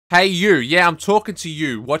Hey you, yeah, I'm talking to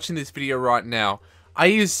you, watching this video right now. Are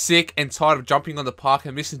you sick and tired of jumping on the park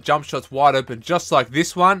and missing jump shots wide open just like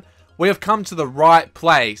this one? We have come to the right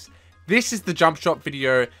place. This is the jump shot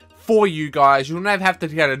video for you guys. You'll never have to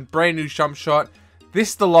get a brand new jump shot. This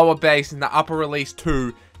is the lower base in the upper release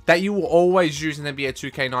 2 that you will always use in NBA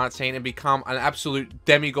 2K19 and become an absolute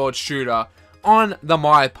Demi-God shooter on the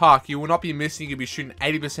mypark. You will not be missing, you'll be shooting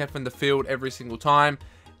 80% from the field every single time.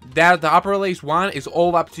 Now, the upper release 1 is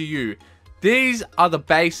all up to you. These are the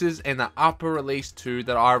bases in the upper release 2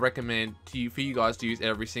 that I recommend for you guys to use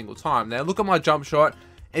every single time. Now, look at my jump shot.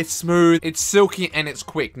 It's smooth, it's silky, and it's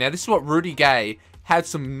quick. Now, this is what Rudy Gay had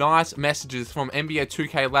some nice messages from NBA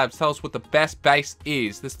 2K Labs. Tell us what the best base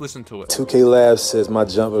is. Let's listen to it. 2K Labs says my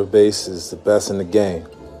jumper base is the best in the game.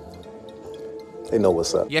 They know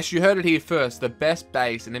what's up. Yes, you heard it here first. The best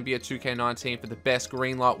base in NBA 2K19 for the best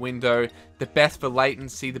green light window, the best for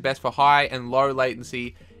latency, the best for high and low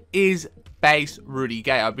latency is base Rudy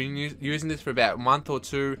Gay. I've been using this for about a month or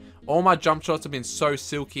two. All my jump shots have been so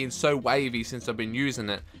silky and so wavy since I've been using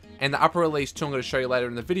it. And the upper release 2 I'm going to show you later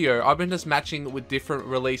in the video, I've been just matching it with different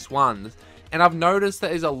release 1s. And I've noticed that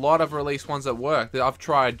there's a lot of release 1s that work. I've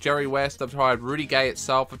tried Jerry West, I've tried Rudy Gay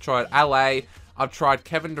itself, I've tried LA, I've tried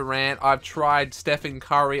Kevin Durant, I've tried Stephen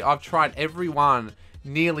Curry, I've tried everyone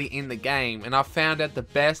nearly in the game, and I found out the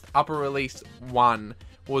best upper release 1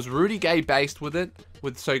 was Rudy Gay based with it.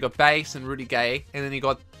 So you got base and Rudy Gay, and then you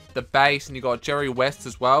got the base and you got Jerry West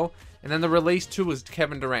as well. And then the release 2 was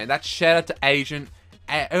Kevin Durant. That's shout out to Agent.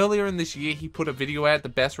 Earlier in this year, he put a video out, the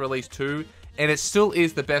best release 2, and it still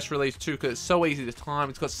is the best release 2 because it's so easy to time.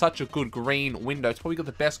 It's got such a good green window. It's probably got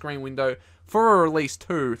the best green window for a release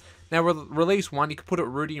 2. Now, release 1, you can put it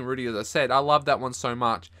Rudy and Rudy, as I said. I love that one so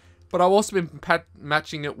much. But I've also been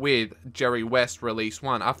matching it with Jerry West release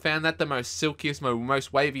 1. I found that the most silkiest,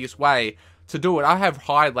 most waviest way to do it. I have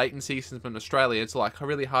high latency since I'm in Australia. It's like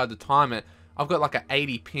really hard to time it. I've got like an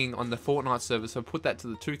 80 ping on the Fortnite server, so put that to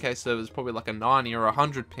the 2K server, it's probably like a 90 or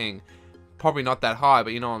 100 ping. Probably not that high,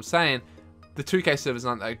 but you know what I'm saying. The 2K servers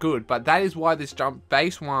aren't that good, but that is why this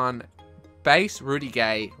base Rudy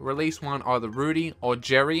Gay, release 1 either Rudy or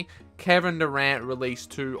Jerry, Kevin Durant release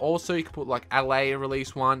 2. Also, you can put like LA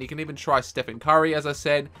release 1. You can even try Stephen Curry, as I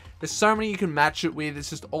said. There's so many you can match it with. It's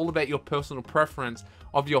just all about your personal preference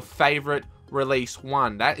of your favorite release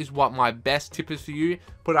 1. That is what my best tip is for you.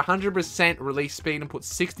 Put 100% release speed and put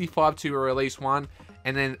 65 to your release 1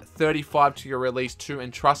 and then 35 to your release 2,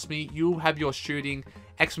 and trust me, you'll have your shooting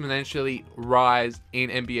exponentially rise in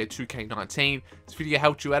NBA 2K19. This video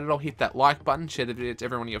helped you out at all, hit that like button, share the video to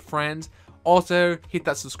every one of your friends. Also, hit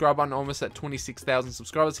that subscribe button, almost at 26,000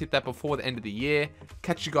 subscribers. Hit that before the end of the year.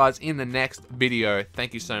 Catch you guys in the next video.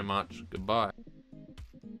 Thank you so much. Goodbye.